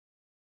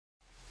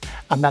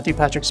I'm Matthew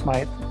Patrick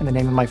Smyth, and the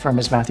name of my firm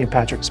is Matthew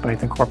Patrick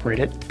Smyth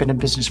Incorporated. Been in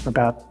business for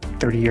about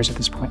 30 years at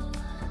this point.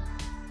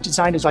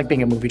 Design is like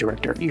being a movie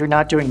director. You're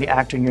not doing the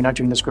acting, you're not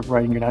doing the script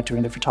writing, you're not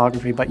doing the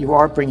photography, but you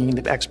are bringing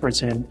the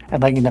experts in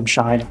and letting them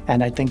shine.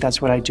 And I think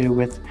that's what I do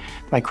with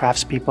my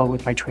craftspeople,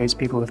 with my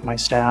tradespeople, with my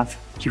staff.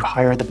 You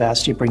hire the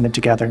best, you bring them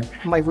together.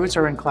 My roots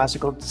are in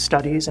classical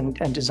studies and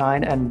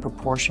design and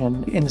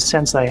proportion, in the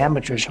sense that I am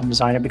a traditional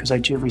designer because I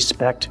do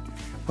respect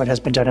what has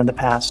been done in the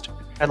past.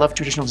 I love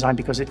traditional design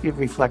because it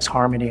reflects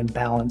harmony and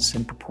balance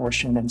and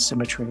proportion and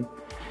symmetry.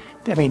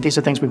 I mean, these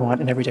are things we want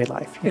in everyday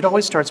life. It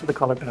always starts with the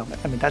color palette.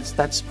 I mean,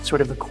 that's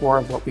sort of the core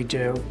of what we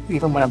do.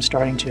 Even when I'm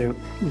starting to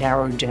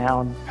narrow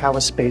down how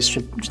a space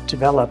should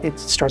develop, it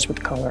starts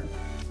with color.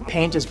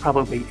 Paint is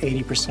probably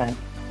 80%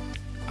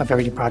 of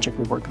every project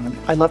we work on.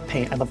 I love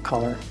paint, I love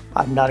color.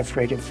 I'm not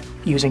afraid of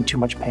using too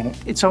much paint.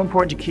 It's so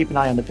important to keep an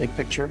eye on the big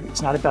picture.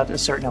 It's not about a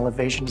certain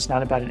elevation, it's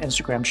not about an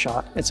Instagram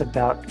shot, it's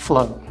about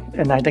flow.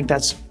 And I think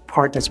that's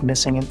part that's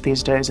missing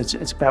these days.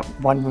 It's about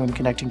one room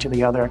connecting to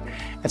the other.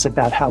 It's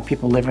about how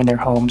people live in their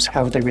homes,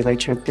 how they relate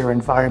to their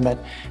environment,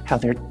 how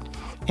they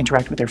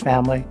interact with their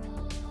family.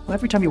 Well,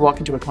 every time you walk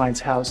into a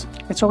client's house,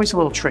 it's always a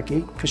little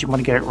tricky because you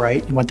want to get it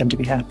right, you want them to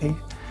be happy.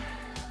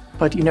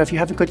 But you know, if you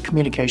have a good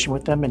communication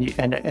with them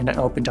and an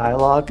open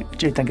dialogue,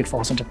 I think it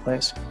falls into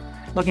place.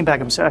 Looking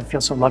back, I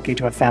feel so lucky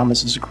to have found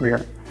this as a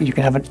career. You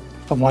can have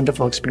a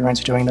wonderful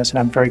experience doing this, and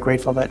I'm very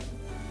grateful that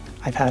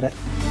I've had it.